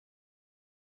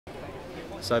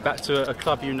So back to a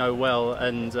club you know well,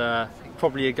 and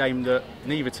probably a game that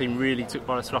neither team really took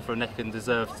by the scruff of the neck and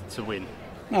deserved to win.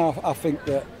 No, I think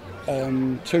that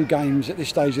 2 games at this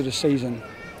stage of the season,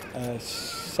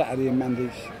 Saturday and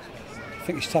Mondays, I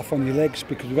think it's tough on your legs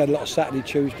because we've had a lot of Saturday,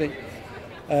 Tuesday.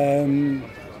 And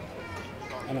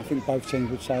I think both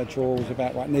teams would say a draw was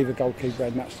about right. Neither goalkeeper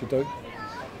had much to do.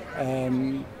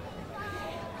 There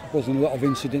wasn't a lot of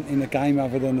incident in the game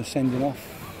other than the sending off.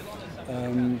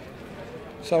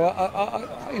 So,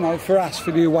 you know, for us,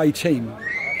 for the away team,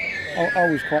 I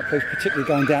was quite pleased, particularly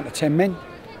going down to 10 men.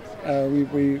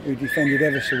 We defended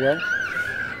ever so well.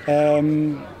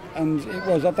 And it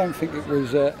was, I don't think it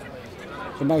was the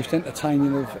most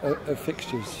entertaining of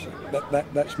fixtures.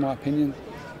 That's my opinion.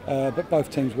 But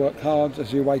both teams worked hard. As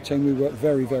the away team, we worked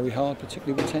very, very hard,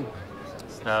 particularly with 10.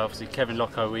 Obviously, Kevin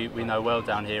Lokko, we know well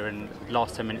down here, and the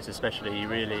last 10 minutes especially, he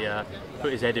really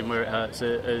put his head in where it hurts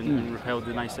and repelled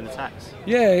the Mason attacks.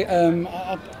 Yeah,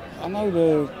 I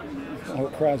know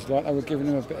what crowds like. They were giving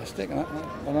him a bit of stick, and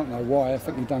I don't know why. I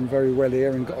think he's done very well here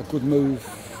and got a good move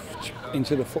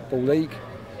into the Football League.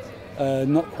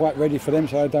 Not quite ready for them,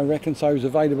 so I don't reckon. So he was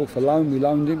available for loan. We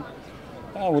loaned him.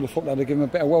 I would have thought they'd have given him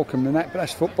a better welcome than that, but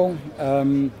that's football.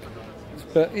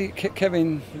 But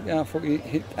Kevin, I thought he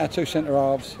hit our 2 centre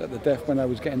halves at the death when I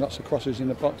was getting lots of crosses in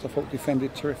the box. I thought he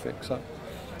defended terrific. So,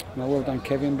 you know, well done,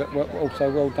 Kevin, but also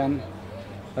well done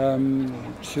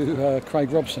to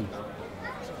Craig Robson.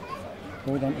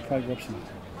 Well done to Craig Robson.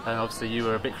 And obviously, you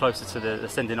were a bit closer to the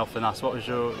sending off than us. What was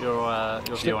your view on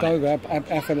it? Slipped over.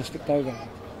 Our fella slipped over.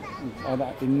 I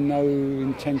had no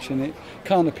intention. It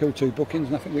can't appeal to bookings.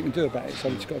 Nothing we can do about it. So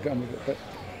we just got to get on with it. But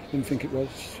I didn't think it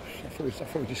was. I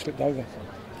thought he just slipped over.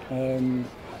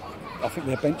 I think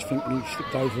their bench think he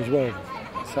slipped over as well.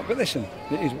 So, but listen,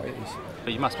 it is what it is.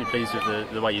 But you must be pleased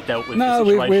with the way you dealt with the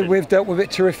situation. No, we've dealt with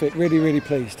it terrific. Really, really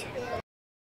pleased.